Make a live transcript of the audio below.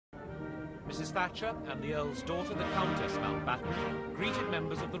Mrs. Thatcher and the Earl's daughter, the Countess Mountbatten, greeted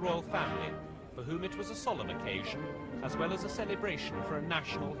members of the royal family, for whom it was a solemn occasion, as well as a celebration for a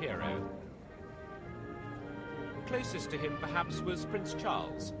national hero. Closest to him, perhaps, was Prince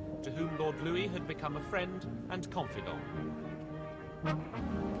Charles, to whom Lord Louis had become a friend and confidant.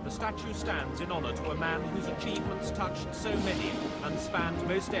 The statue stands in honour to a man whose achievements touched so many and spanned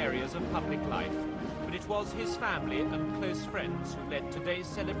most areas of public life. But it was his family and close friends who led today's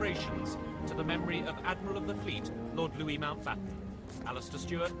celebrations to the memory of Admiral of the Fleet, Lord Louis Mountbatten. Alistair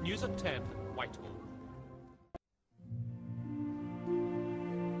Stewart, News at 10, Whitehall.